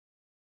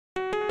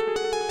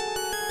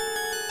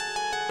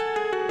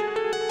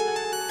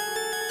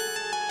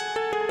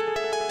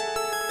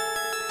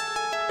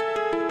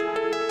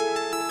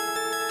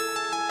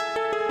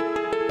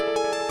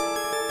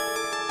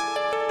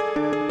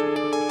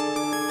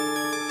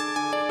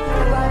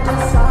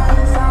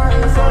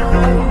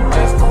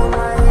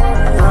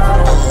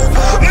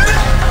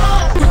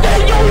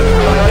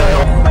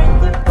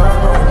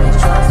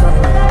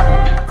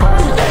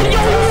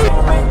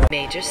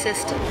Major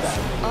systems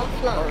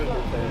offline.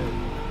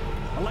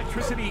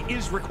 Electricity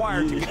is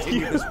required to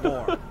continue this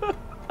war.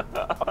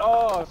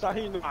 Oh,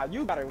 Shaheen,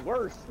 you got it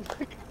worse.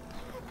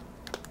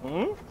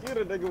 You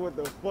the nigga with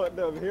the fucked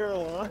up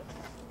hairline.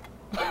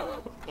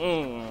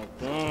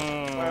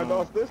 Man,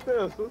 no, sit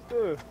still.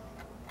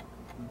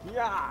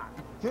 Yeah,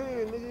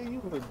 damn, nigga,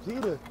 you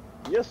Vegeta.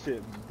 Your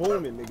shit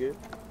booming, nigga.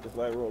 Just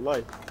like real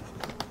life.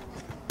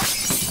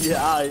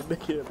 Yeah, alright,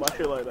 nigga, my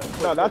hairline that.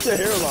 No, that's your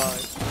hairline.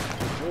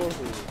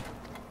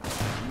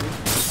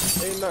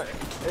 Ain't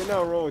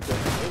nothing wrong with that.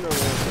 Ain't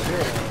nothing wrong with the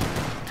hairline.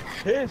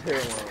 His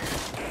hairline.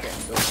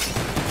 The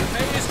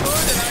pay is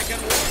good and I can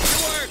walk to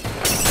work.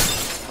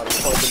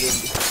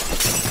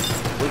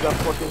 We got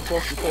fucking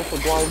close for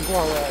guan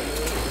right, man.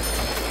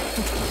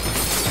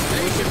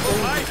 Nation for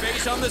life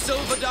based on the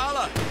silver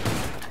dollar.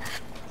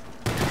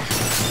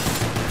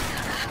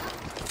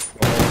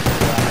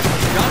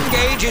 Gun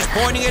gauge is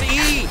pointing at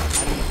E.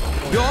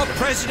 Your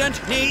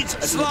president needs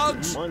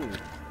slugs. Money.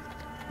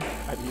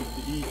 I need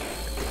to eat.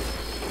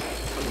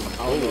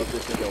 I don't know if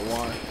this nigga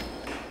won.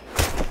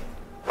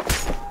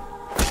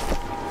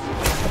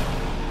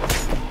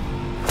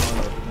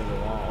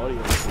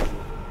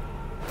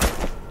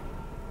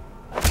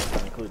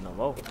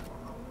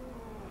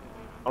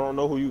 I don't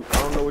know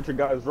what your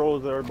guys'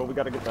 roles are, but we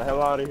gotta get the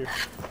hell out of here.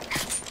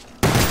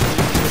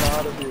 Get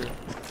out of here.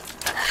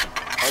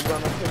 I'm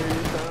gonna carry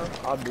you down.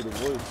 I'll do the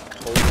voice.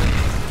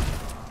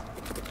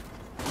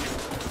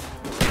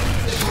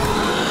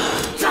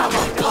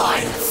 Double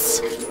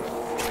points!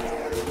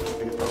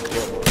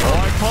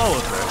 Like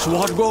politics,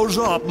 what goes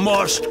up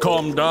must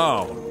come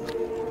down.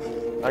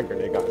 That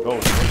grenade got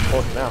going.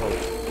 Close now.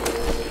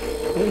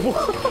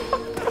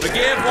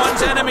 Forgive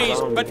one's enemies,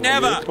 but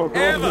never,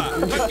 ever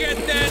forget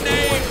their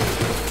name.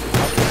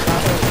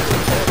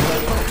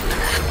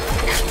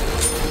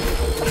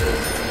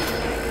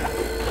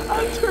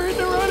 I turned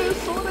around and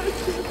saw that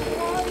shit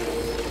flying.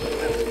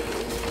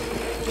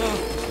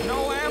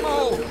 No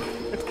ammo. I'm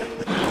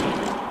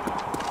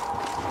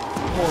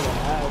pulling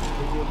ass,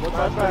 nigga. Once I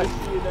start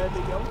seeing that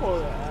nigga, I'm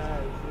pulling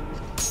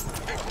ass,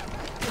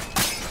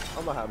 nigga.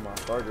 I'm gonna have my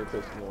starter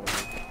pistol on me.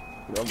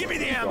 Give me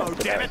the ammo,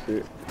 damn it.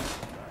 Shit.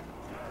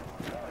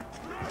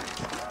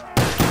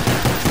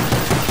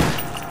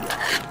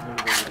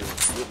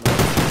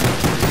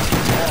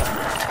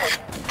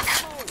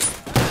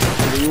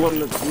 You got a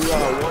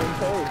one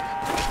pay.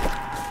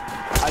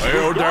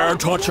 You dare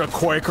touch a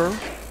Quaker?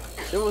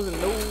 There wasn't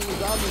no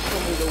zombies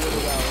coming over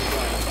the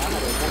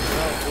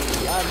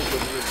I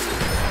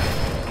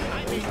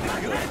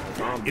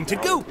Into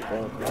goop.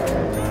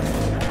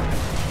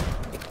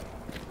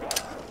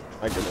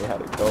 I can know how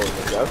to go.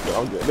 That's what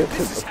I'm good. This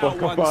is the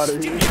fuck up out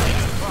of here.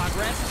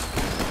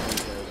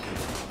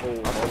 I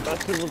thought that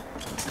shit was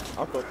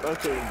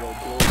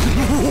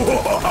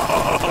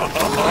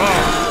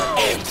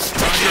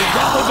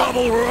Gobble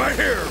gobble right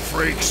here,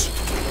 freaks.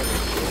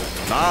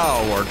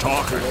 Now we're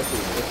talking.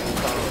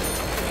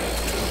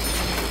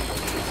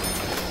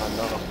 I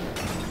know.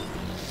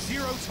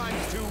 0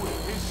 times 2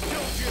 is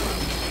still 0.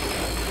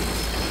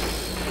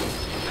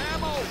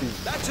 Ammo!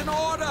 That's an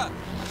order!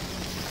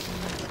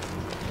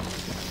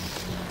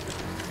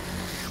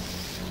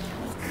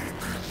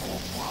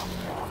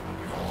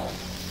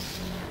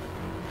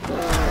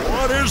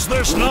 What is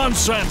this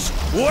nonsense?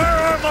 Where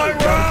are my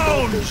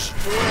rounds?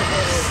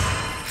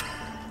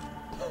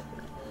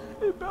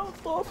 It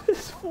bounced off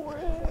his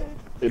forehead.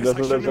 It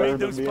doesn't deserve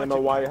to be in the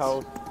White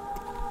House.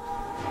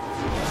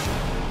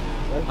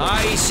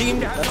 I seem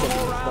to have That's no a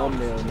more rounds.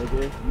 thumbnail,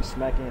 nigga. You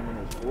smacking him in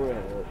his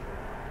forehead.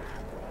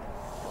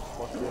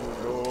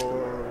 Fucking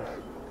doors.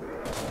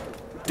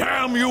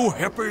 Damn you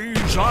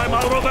hippies, I'm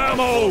out of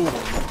ammo! Get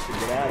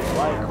out of here.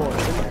 Light cord.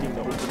 Anything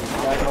to open his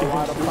Got a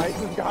lot of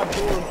fights got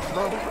doors,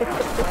 bro.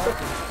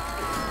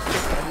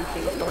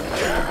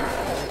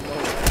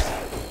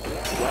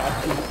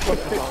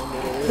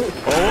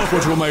 Oh, look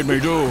what you made me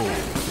do.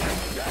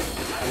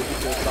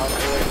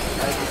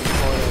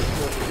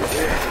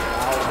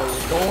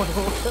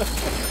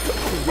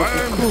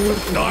 Man,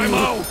 I'm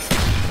out.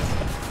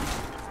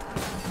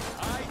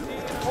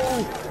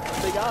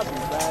 They got me,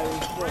 man.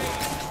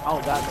 I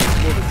don't got no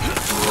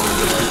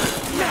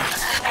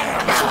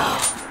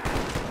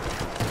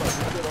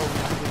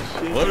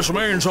This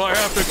means I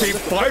have to keep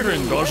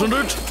fighting, doesn't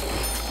it?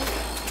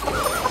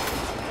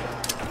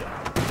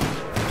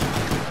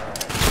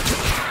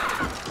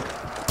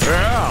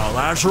 Yeah,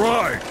 that's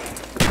right.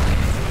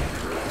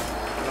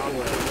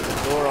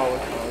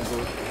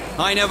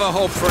 I never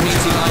hoped for an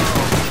easy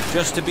life,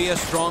 just to be a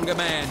stronger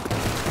man.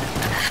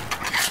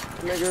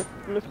 Nigga,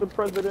 Mr.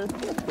 President,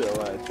 let's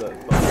still ass up.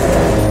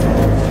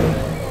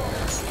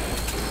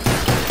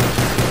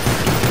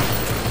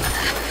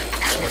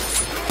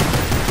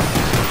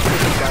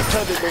 I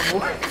it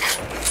before.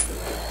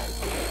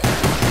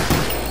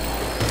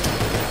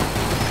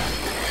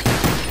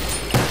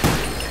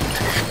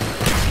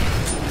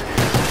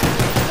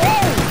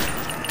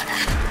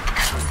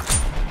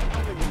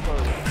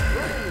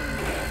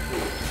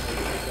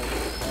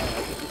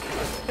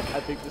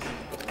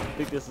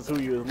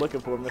 was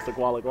looking for Mr.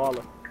 Guala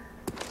Guala.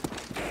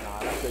 Nah,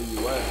 that's the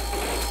U.S.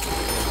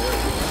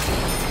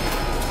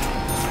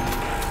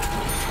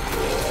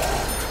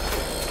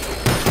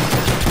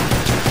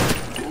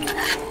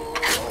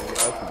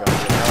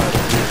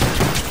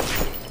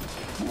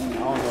 I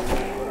don't know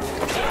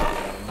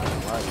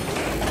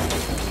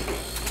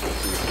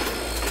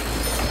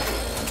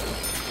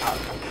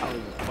I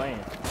was just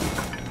playing.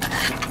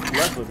 You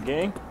left us,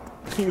 gang.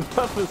 You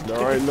left us, gang.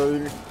 Alright, no,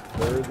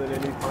 there isn't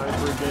any time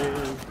for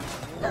games.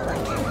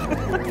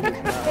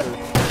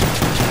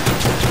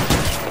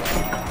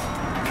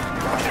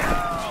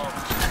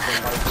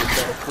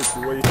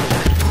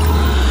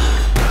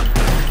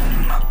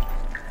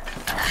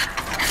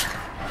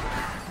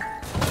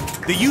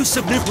 The use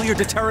of nuclear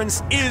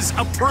deterrence is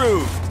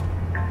approved.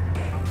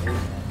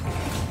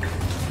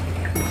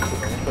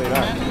 Play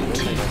that.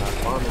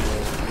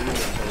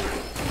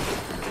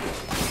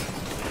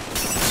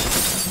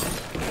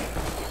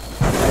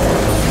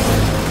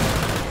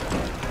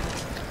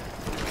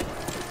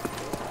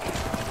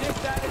 Stick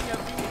that in your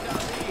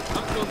BO1,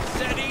 Uncle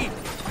Zeddy.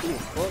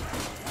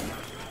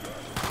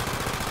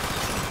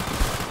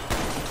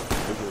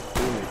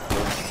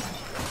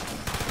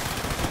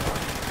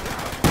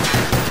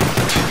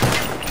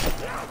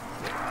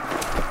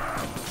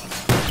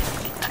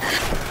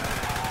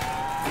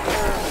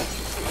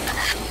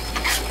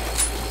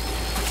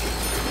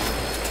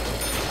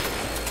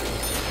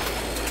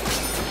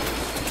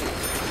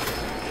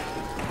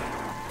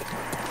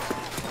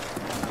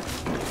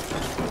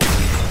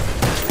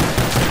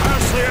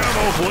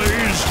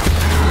 Please.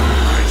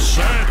 I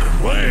said,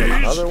 please.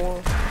 Another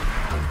one?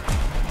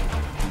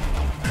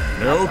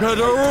 Nuka There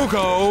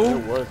Daruko.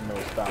 was no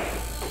stopping.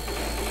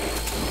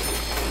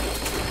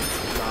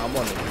 Nah, I'm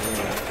on the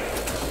green.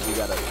 We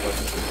gotta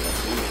fucking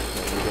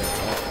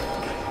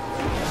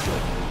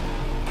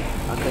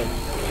I think.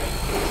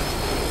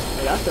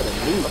 Hey, I said a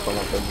nuke. I'm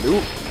like a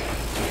nuke.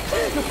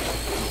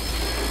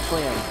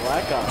 Playing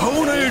Black Ops. Who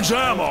needs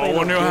ammo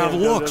when you have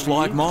looks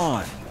like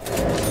mine?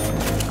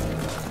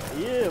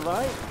 Yeah,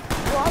 right?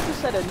 Well, I just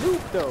said a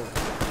nuke though.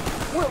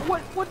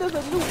 What does a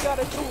nuke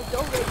gotta do with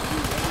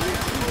WWE?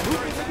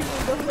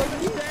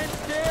 Stand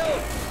still!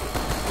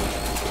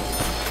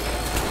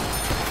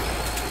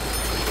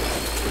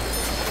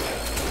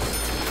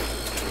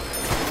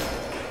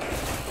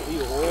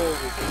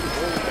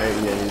 Hey,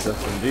 yeah, he's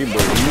SMG,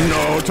 but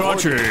No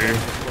touchy.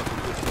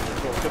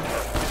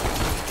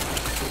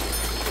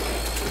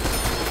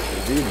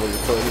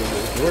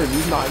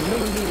 he's not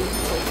new.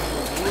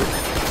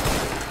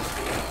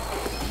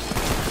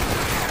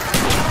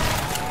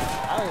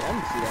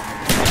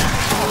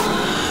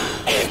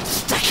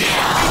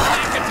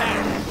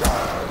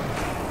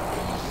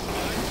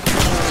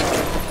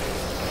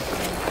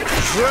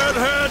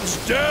 Shredhead's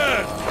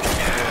dead.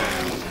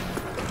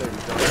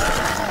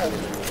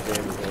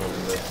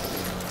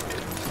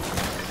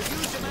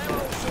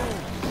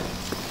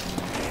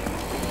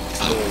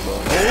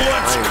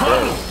 Let's go.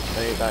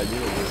 Ain't that you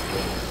just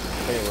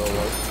ain't real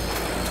work.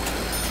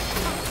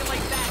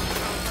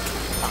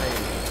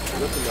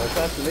 Listen, the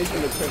assassination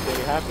attempt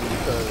ain't happened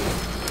because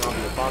I'm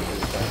the sponsor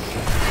attack.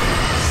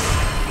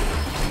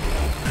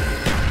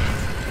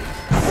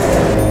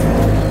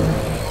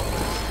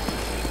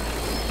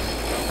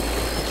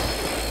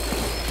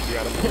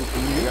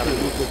 You gotta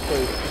move this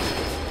place.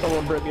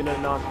 Someone break in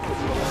and knock put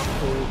me on.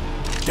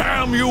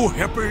 Damn you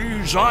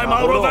hippies! I'm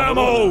out of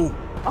ammo.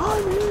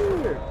 I'm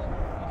here.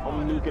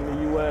 I'm nuking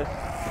the U.S.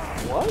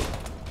 What?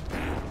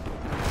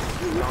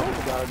 You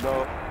gotta go.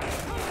 You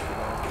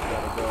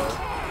gotta go.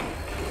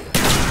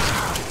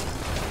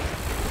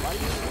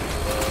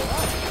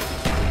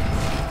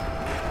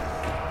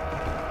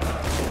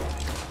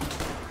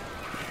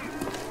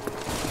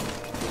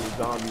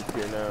 Zombies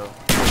here now.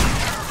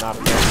 Not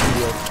enough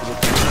U.S.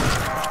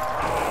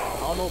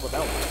 I don't know about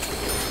that one.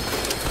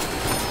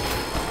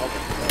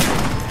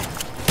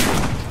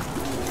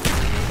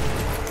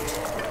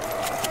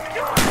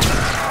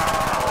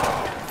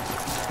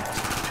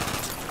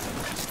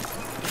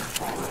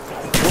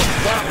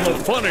 Put that in the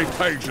funny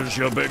pages,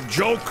 you big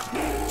joke.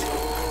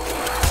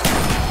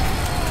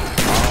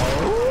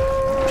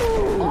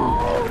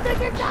 Oh,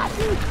 nigga got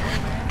you!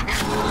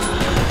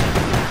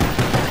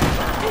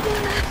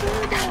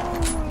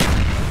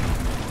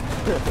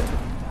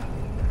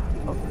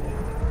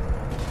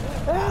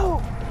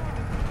 Help!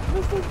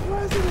 Mr.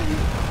 President!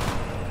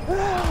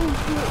 Help!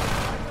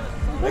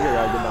 Nigga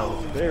gotta get down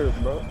the stairs,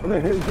 bro.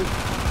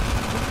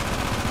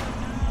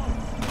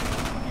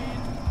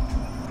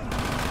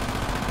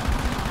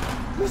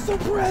 Mr.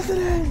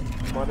 President!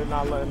 Why they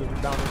not letting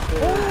us down the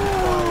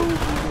stairs?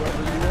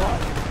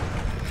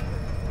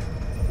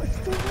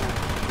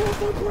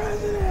 Mr.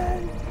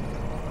 President!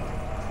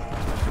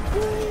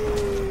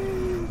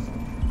 Please!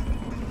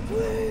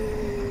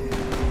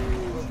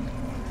 Please!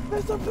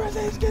 Mr.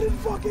 President, it's getting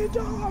fucking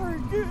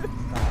dark!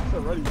 It's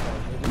already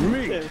dark.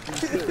 Me.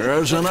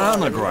 There's an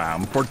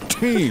anagram for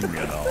team,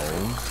 you know.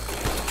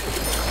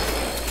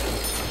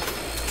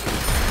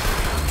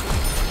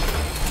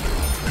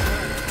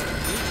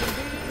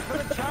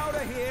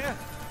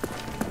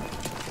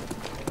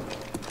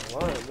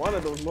 None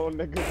of those little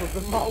niggas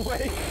was in my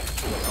way.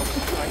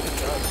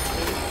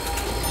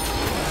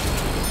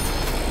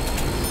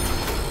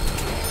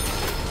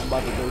 I'm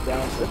about to go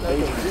down to the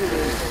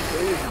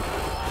basement.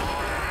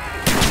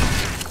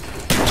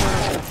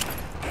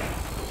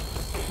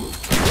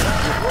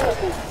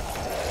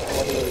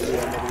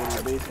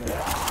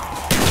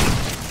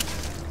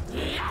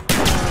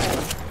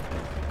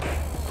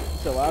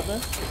 So what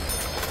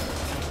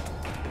happened?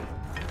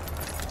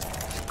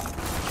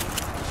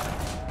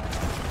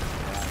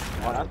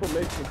 Oh, that's what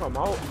makes me come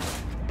out.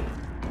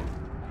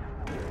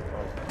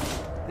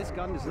 This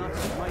gun does not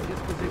suit my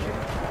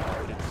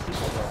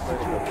disposition.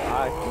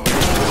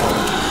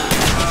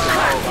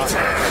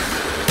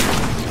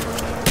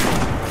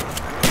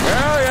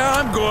 Yeah,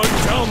 I'm good.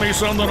 Tell me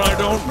something I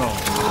don't know.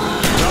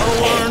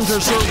 Gotta learn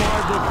to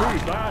survive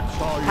defeat. That's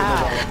how you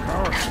develop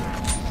character.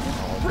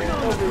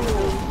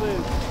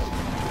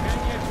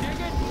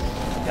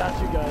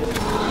 Got you guys.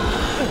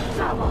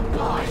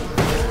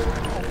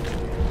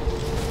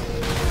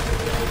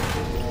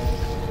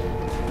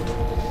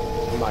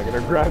 Am I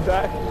gonna grab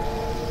that?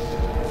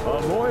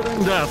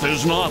 Avoiding death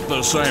is not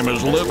the same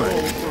as living.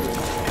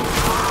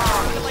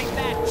 Like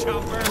that,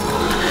 chumper.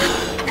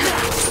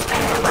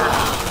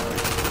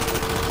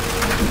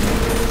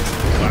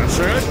 That's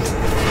it?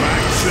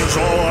 Max is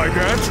all I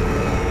get?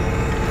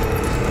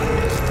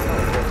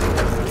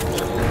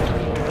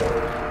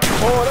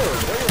 Oh, there.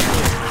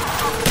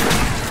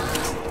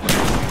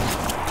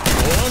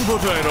 One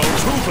potato,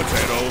 two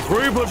potato,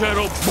 three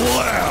potato,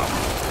 blam!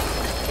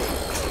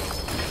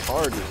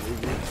 Harder,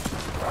 nigga.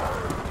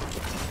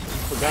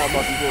 Forgot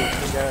about these little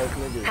big-ass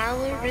niggas.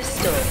 Power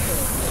restored.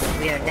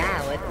 We are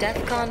now at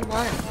DEFCON 1.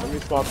 Let me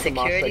swap to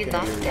my Security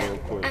secondary real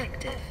lockdown quick.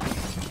 active.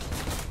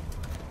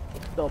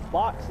 The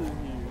box is here.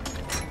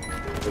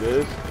 It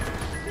is?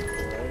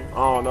 I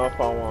don't know if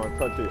I want to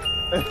touch it.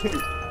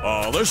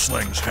 Oh, this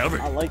thing's heavy.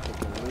 I like it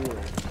for real.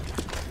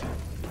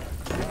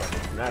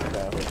 Not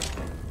that.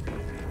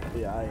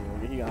 Yeah, I ain't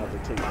gonna. He gonna have to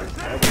take this.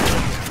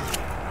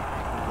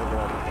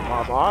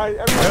 Alright,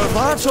 If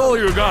that's all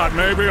you got,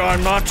 maybe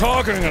I'm not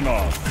talking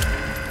enough.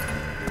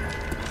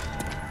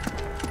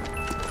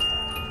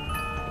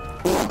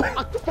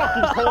 I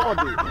fucking called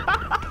it.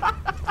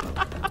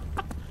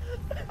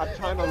 I'm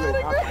trying to look. I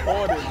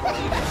called it, bro. I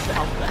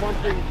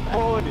fucking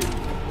called it.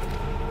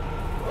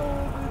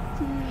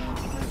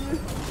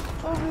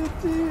 I'm in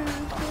tears. I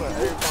thought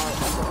everybody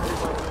was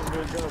a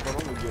good gun, but I'm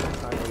gonna get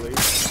it kind of late.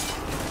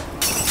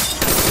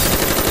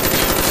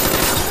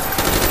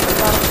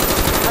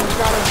 I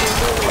gotta do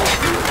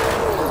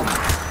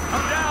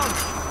I'm down.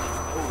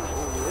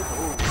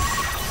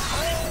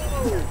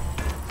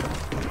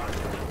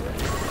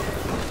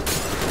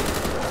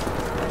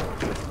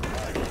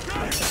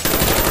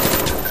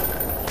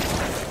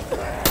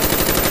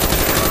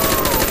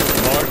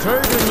 By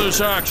taking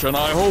this action,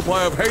 I hope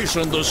I have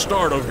hastened the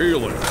start of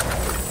healing.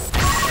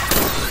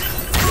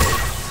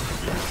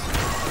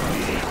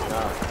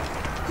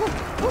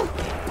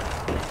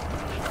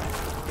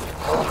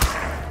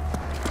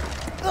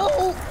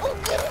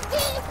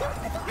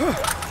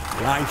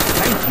 I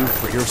thank you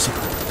for your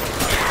support.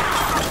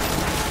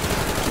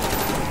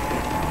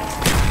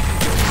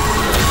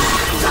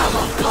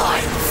 Double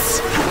points!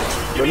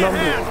 the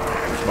number.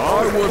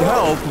 I would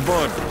help,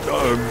 but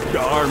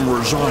I'm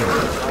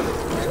resigned.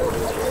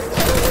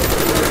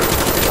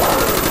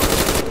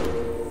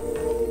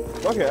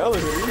 Okay,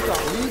 elevator, you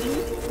got me.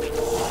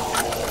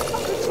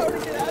 I'm trying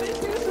to get out of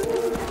here.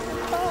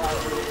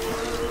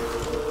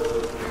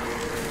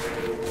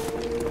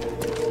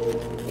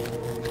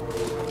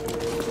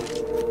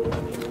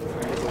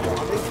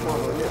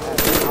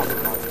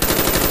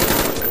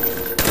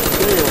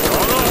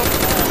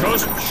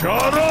 Just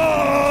shut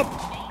up!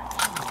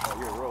 Oh,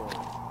 you're rolling.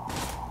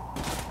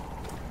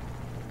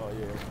 Oh,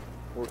 yeah.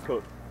 We're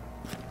cooked.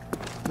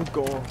 Let's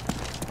go on.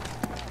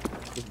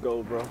 Let's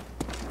go, bro.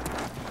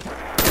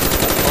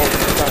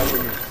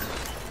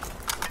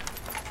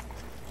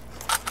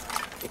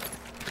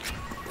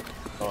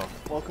 Oh,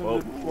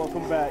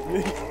 Welcome back.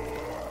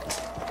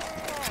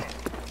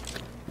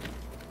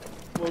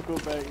 Welcome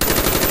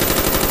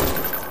back.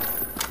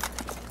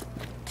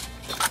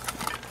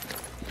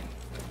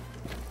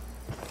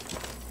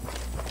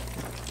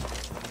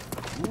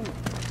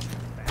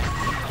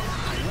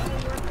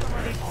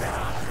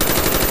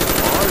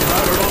 I've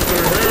had it up to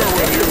here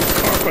with you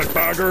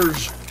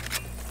carpetbaggers.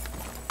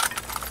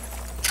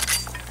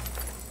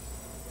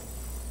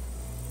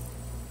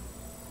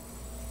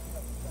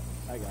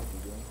 I got you,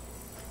 John.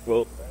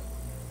 well,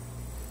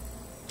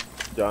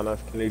 John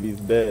F. Kennedy's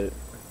dead.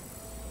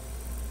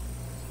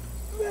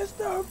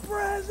 Mr.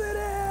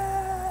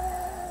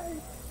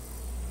 President!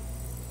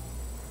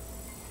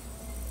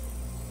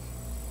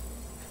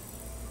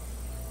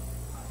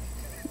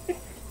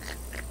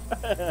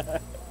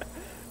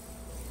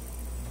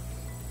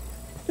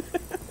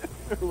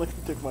 Look,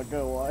 he took my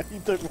gun. Why? He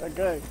took my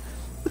gun.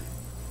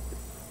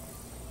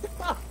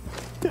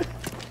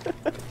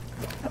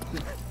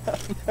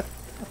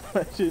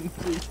 I shouldn't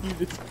think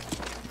you just.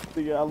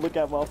 Nigga, I look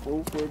at my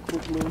phone for a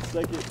quick little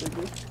second,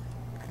 nigga.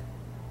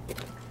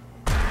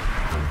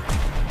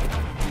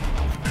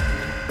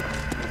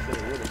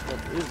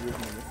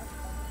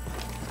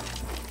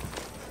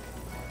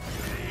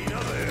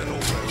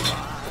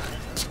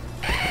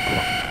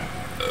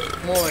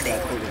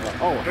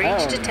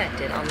 Breach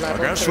detected on I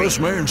level guess 3. this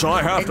means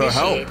I have to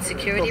help. Initiate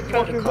security The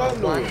fuck is protocol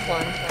that noise?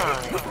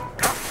 115.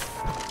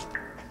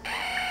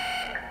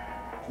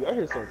 Yeah, I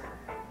hear something.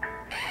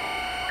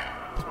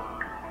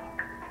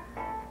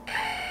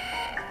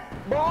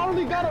 Bro, I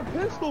only got a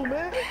pistol,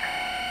 man.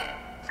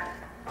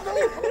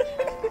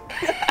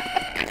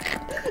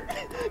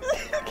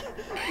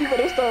 You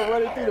better start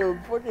running through the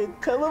fucking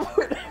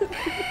teleport.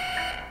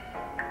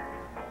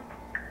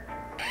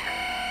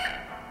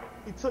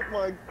 He took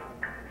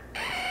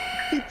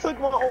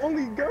my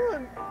only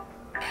gun.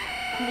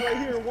 He's right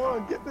here,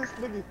 Juan. Get this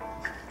nigga.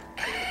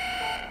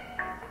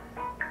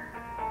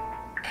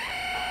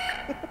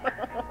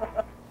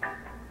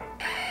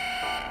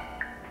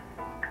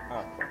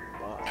 Ah, fucking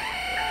boss.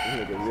 This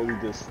nigga really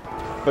just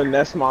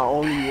finesse my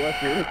only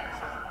weapon.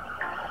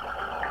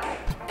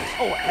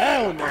 Oh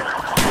hell no!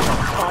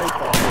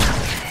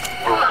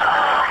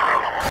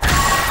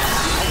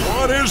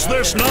 What is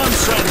this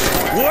nonsense?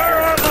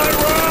 Where are my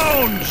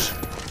rounds?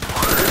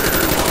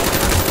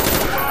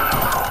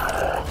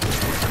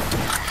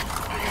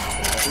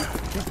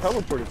 He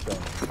teleported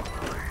himself.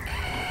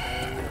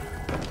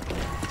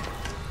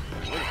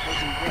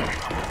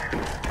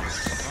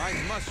 I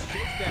must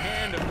shake the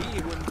hand of he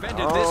who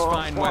invented this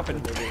fine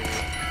weapon.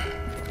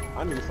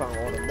 I need something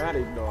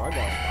automatic. No, I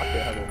can't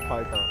have a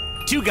Python.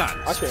 2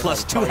 guns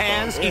plus 2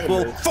 hands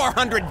equal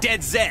 400 dead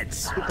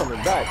Zeds. He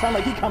coming back. Sound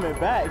like he coming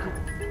back.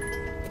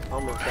 I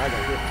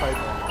got this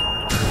Python.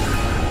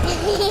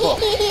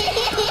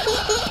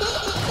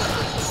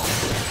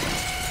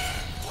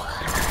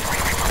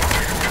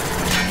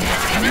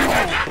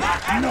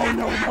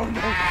 No.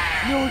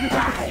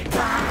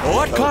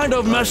 What kind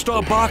of messed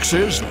up box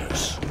is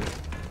this?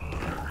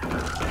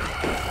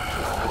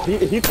 He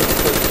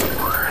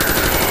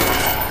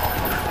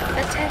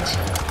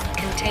Attention.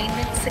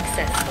 Containment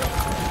successful.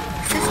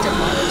 System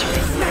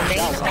monitoring remain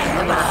on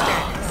low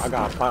status. I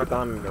got a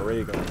Python and a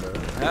ray gun, bro.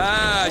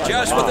 Ah,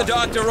 just what the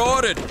doctor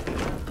ordered.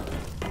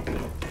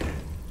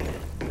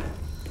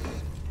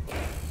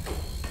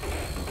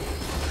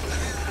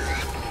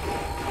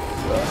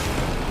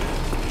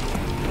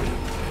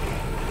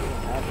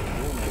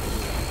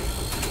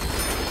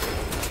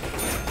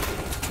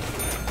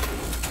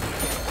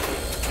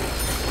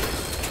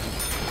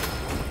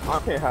 I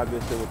can't have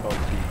this shit without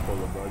speed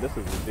full, bro. This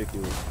is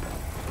ridiculous.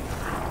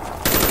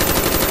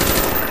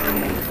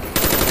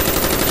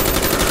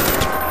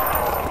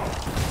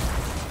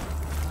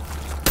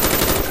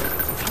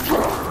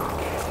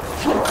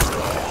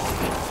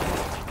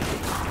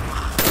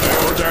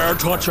 You dare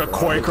touch a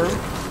Quaker?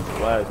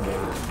 Last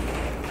man.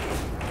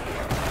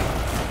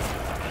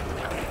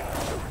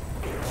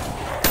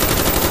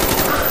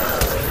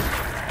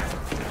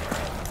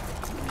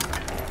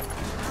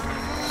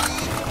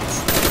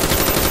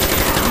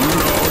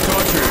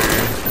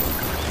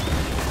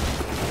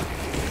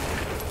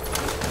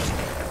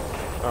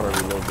 I don't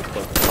reload this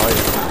fucking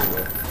Python,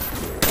 bro.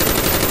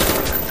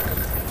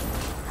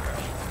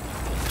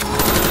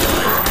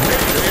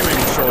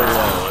 Aiming so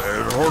low,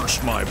 it hurts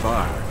my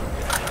back.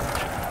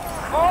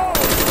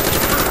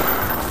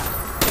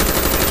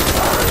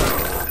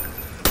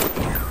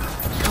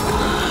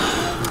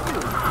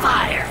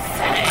 Fire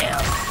fail.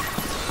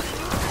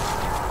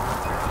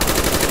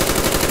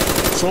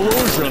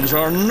 Solutions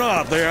are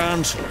not the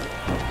answer.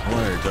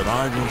 Wait, did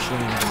I just say...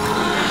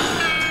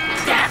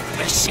 Death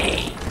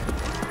machine.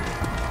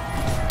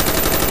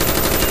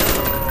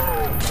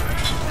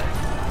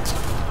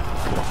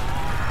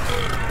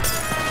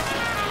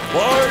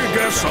 Well, I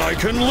guess I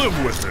can live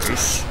with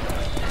this.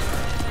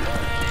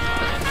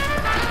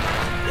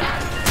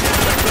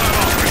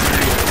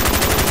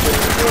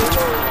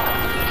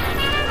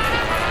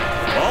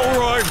 All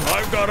right,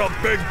 I've got a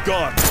big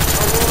gun.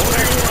 What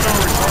do you want to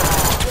return?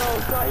 Yo,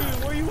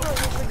 Saeed, where you at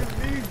with niggas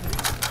these?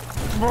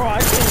 Bro, I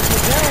can't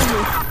get down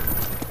here.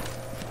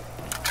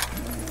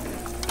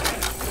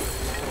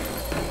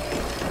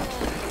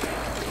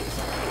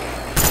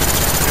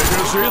 Did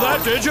you see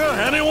that, did you?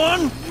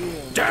 Anyone?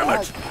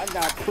 Damn it! I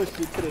got pushed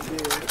into the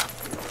deal.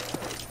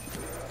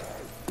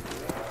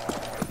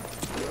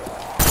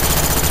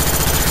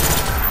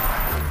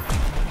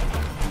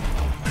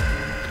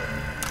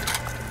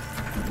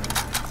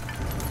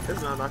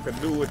 There's nothing I can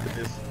do with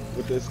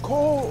this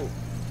cold.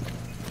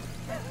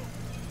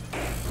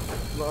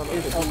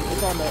 It's up here,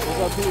 it's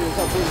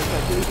up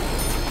here.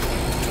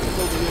 It's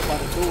over here by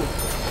the door.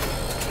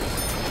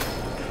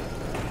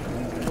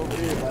 It's over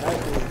here by that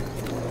door.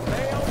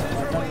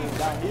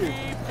 Down here.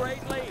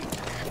 Greatly.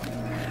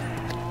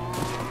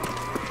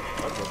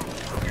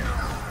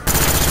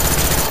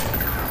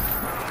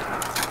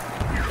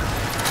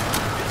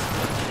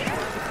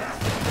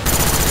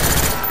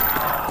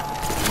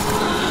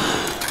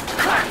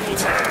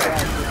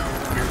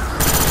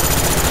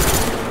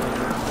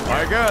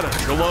 I got it.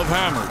 You love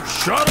hammers.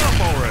 Shut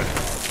up already.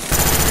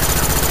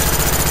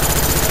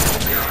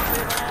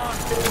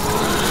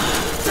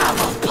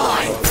 Double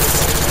points.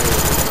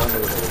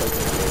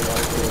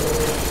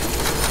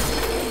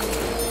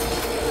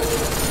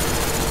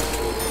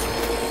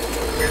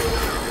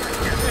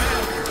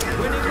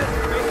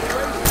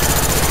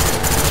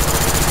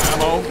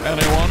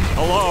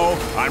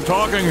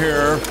 talking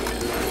here.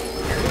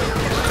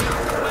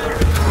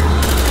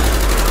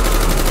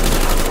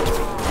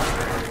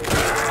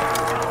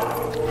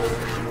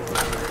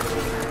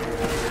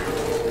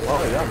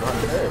 Oh, yeah, I'm not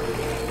dead.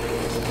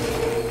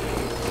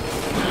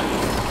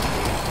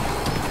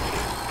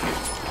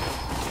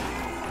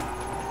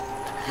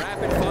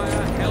 Rapid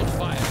fire,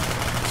 hellfire.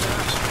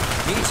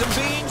 Need some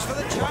beans for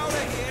the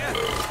chowder here.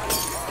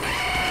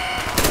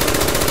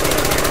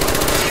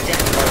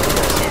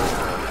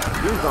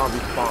 These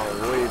zombies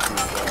spawn way too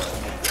fast.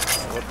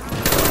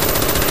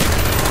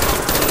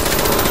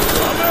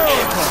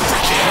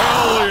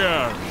 Hell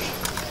yes.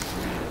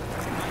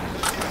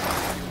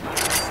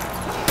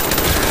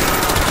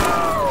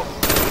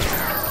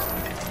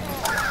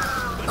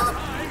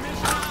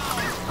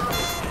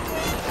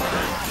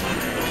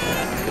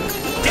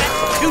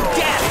 To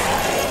death!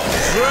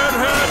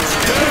 Redhead's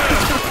dead.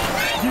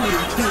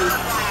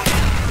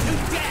 To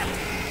death!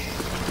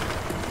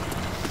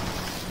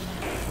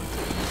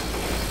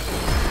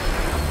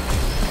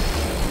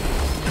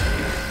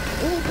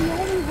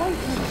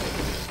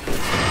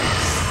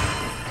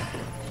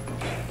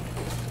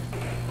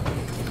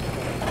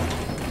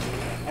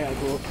 I gotta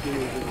go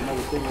upstairs. There's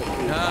another thing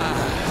upstairs.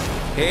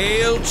 Ah,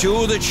 hail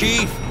to the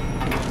chief.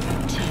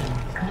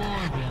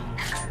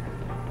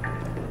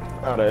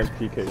 Not an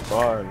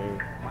MPK5,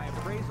 nigga. My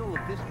appraisal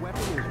of this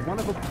weapon is one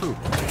of a proof.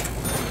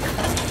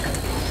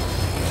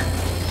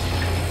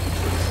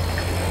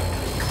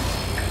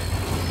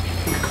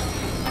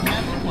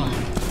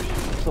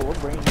 So what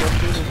range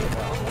upstairs is it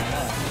now?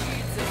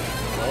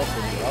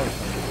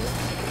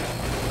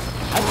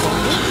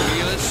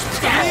 Feel it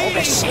Death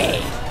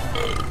machine.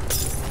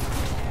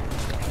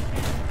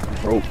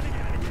 Broke.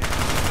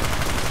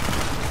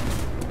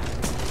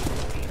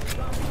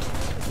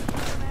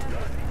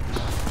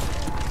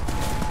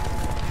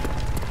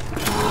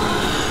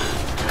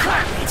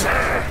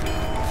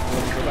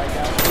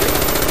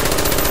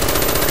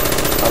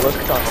 Let's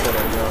talk about that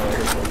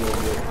a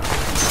little bit.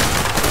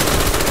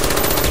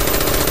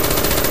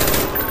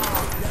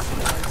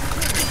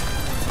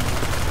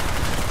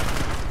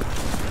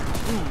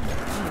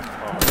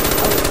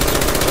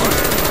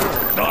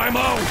 I'm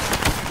out.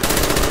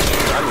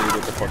 I need to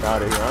get the fuck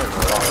out of here. I ain't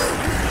gonna lie.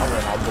 I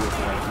ran out bullets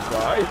from that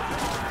side.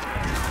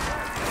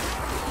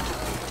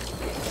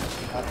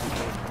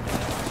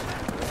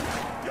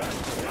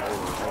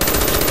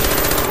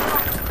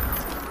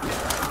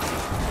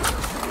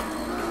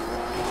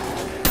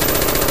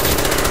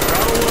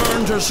 Gotta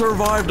learn to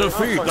survive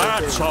defeat.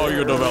 That's how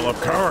you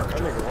develop character.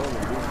 That nigga wanted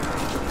to do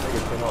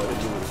nigga came out to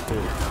do his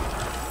shit.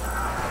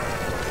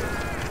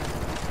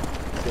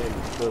 Damn,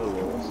 it's still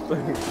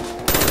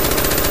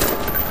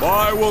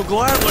I will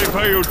gladly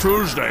pay you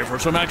Tuesday for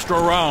some extra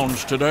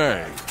rounds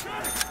today.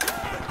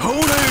 Who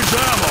needs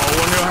ammo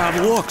when you have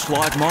looks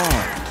like mine?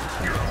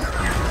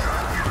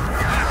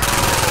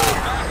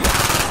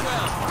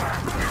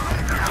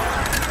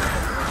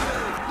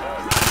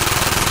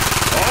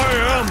 I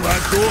am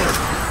that good.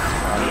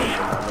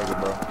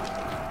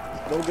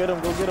 Go get him,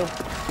 go get him.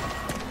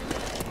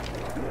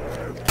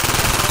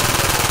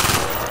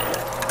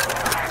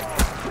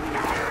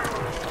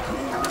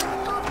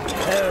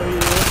 Hell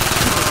yeah.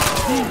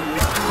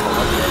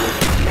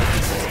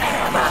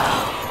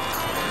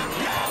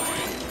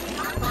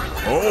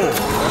 Oh,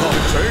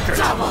 I'll take it.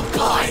 Double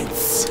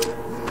points.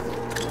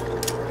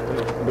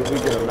 Did we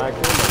get a max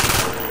one?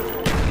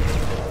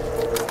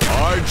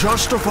 I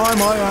justify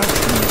my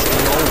actions to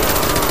no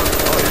one.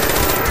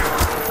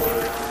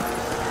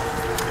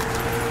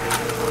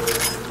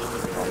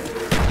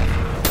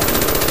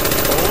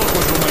 Oh, look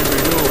what you made me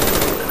do.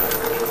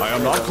 I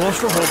am not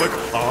claustrophobic.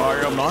 I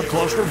am not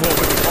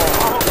claustrophobic.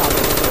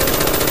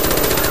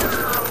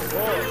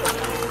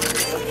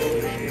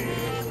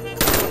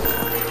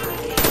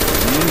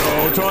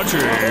 No touchy.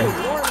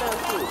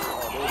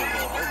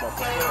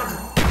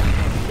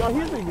 Yo,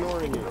 he's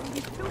ignoring it.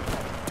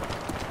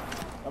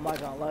 I'm not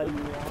gonna lie to you,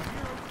 Juan.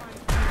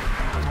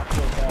 I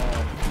put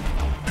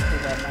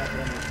that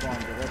macaroni spawn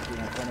directly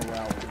in front of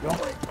where I was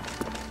going.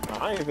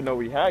 I didn't even know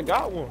we had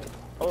got one.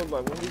 I was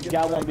like, when we get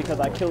Got one because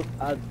I killed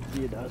a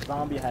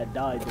zombie had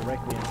died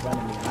directly in front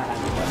of me and I had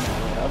to run that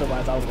way.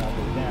 Otherwise I was gonna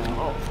go down.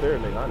 Oh, fair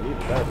nigga, I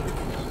needed that shit.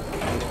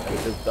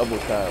 It's just double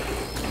tap.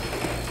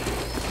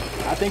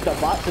 I think the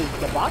box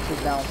is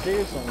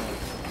downstairs somewhere.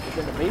 It's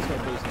in the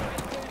basement.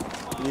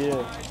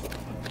 Yeah.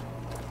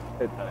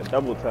 A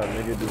double tap,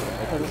 nigga. Do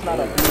Because it's not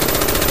a beat.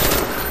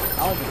 I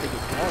don't even think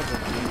it's more than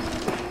a beat.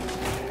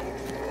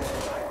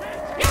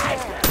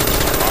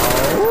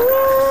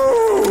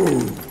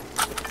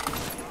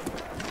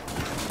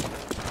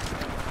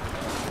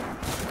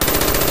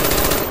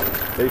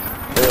 They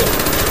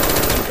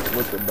failed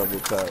with the double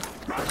tap.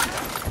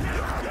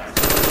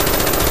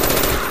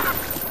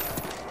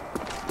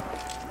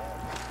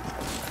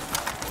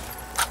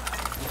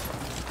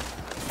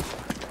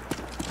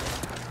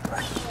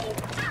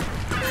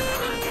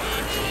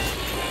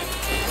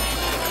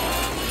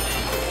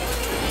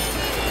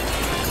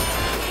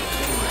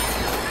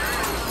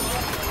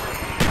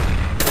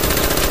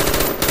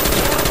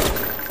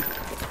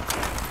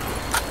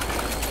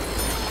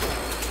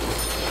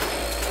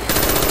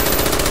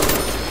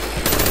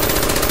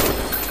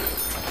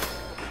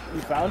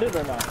 found it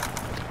or not?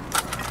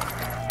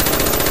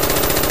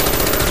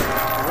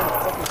 Where the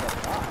fuck is that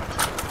box?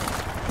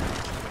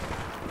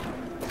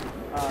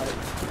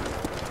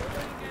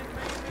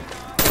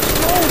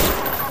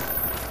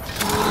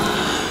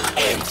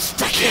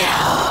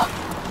 Insta-kill!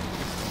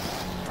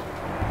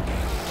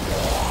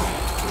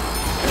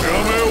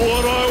 Give me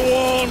what I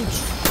want!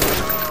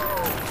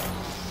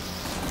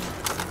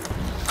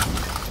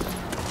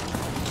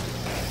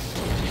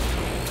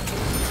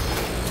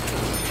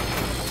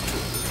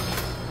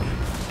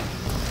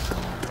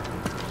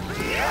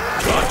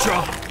 Gotcha!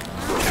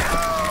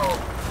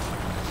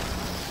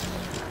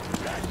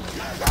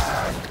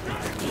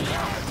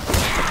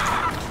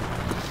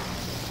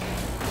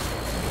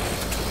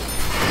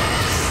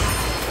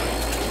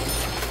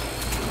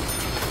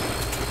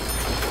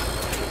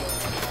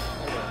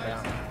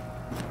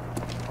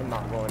 I'm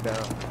not going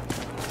down.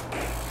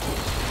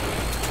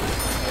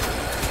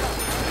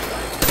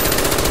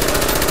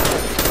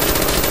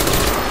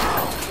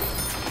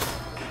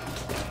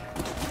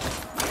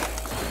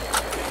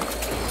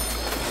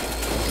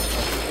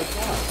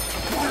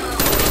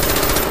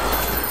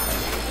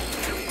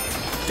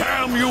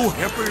 Damn you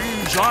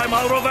hippies! I'm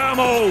out of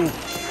ammo!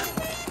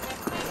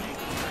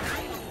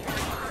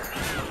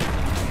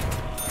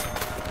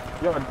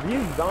 Yo, are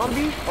these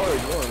zombies? Oh,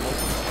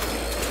 you're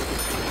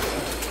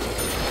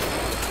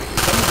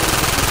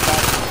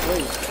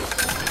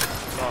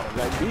no,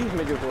 like these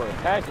niggas were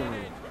attacking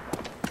me.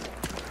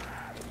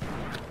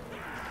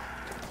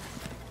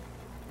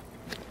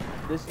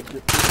 This not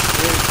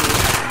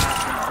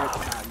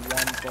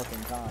one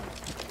fucking time.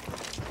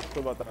 So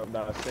about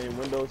that same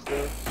window still?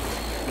 Yeah,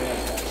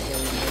 that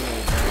same window.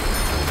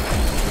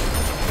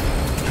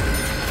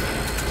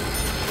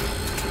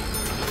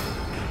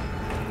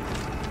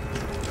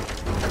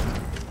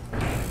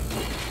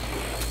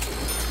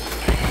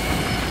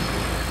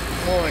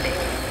 Warning.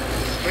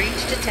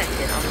 Breach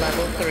detected on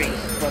level 3.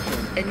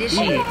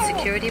 Initiate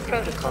security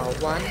protocol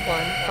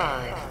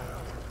 115.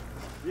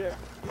 Yeah,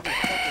 you just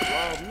fucking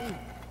robbed me.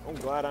 I'm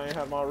glad I ain't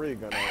have my rig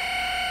gun out.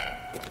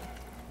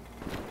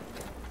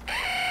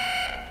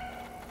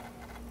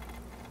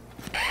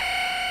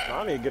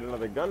 I need to get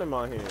another gun in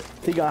my hand.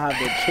 He gonna have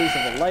the chase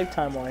of a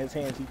lifetime on his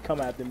hands. He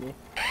come after me.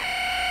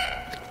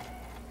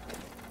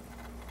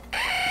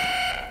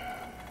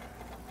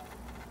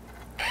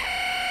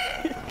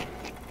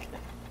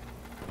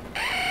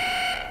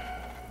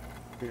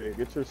 Yeah,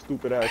 get your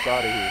stupid ass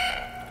out of here.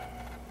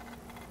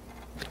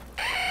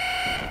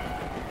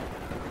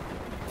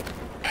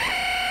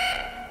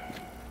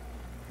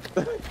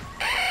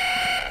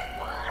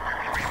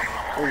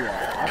 Oh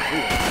yeah, I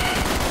see it.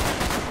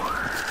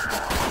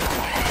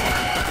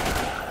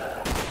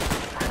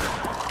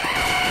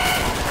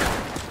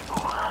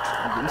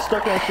 I'm getting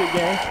stuck on shit,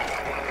 gang.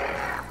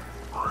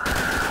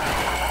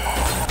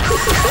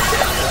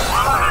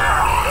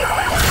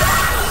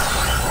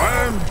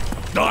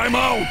 And I'm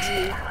out!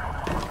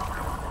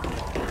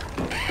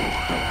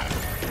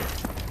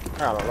 I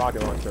got a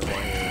rocket launcher in my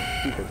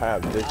hand. You can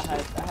have this. I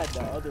had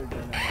the other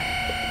gun in my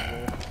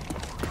hand.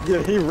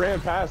 Yeah, he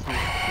ran past me.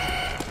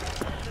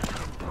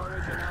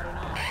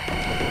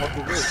 What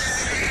is this?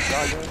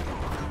 Shotgun?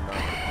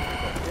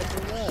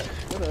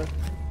 What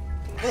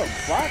a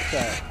box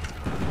at?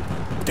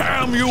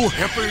 Damn you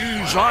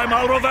hippies! I'm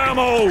out of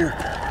ammo!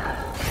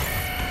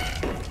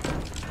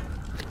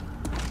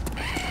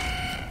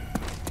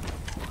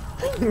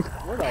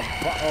 What a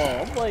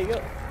oh, I'm like,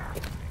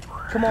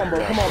 come on, bro,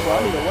 I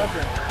need a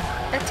weapon.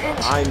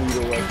 Attention. I need a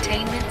weapon.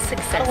 Containment I don't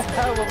successful.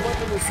 have a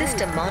weapon to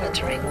System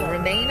monitoring will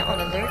remain on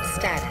alert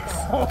status.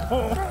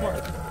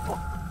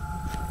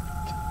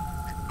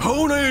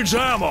 Who needs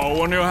ammo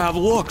when you have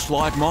looks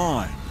like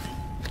mine?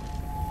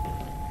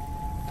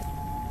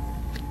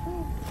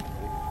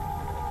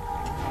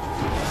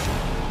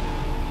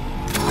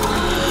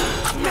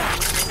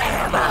 Max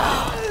ammo!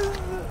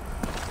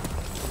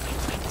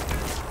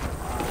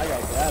 I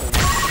got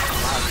batteries.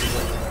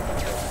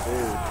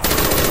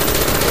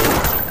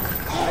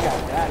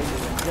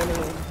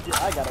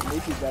 I gotta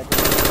make it back. I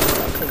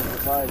can't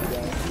survive,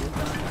 guys.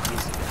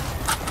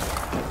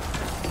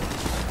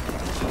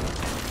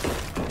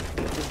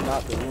 It's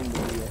not the room to be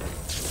in.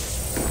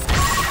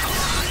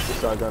 This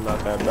shotgun not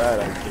that bad,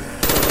 actually.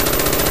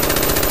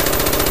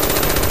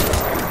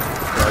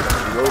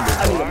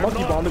 I need a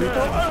monkey bomb to be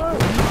thrown.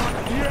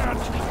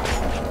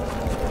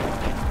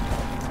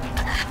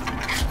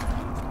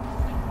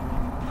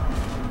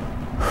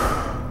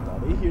 Oh,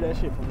 they hear that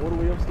shit from all the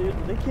way upstairs,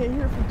 but they can't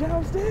hear it from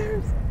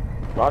downstairs.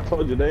 Bro, I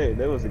told you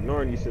they was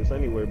ignoring these shits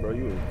anyway, bro.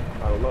 You was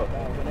out of luck.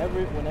 Whenever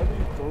you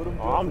throw them,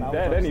 Oh, I'm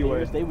dead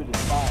anyway. They would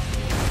just stop.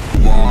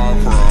 My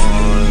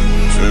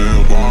pride,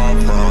 and my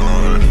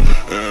pride,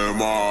 and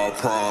my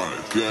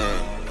pride, yeah.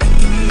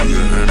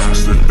 Yeah, and I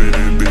slip in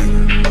and be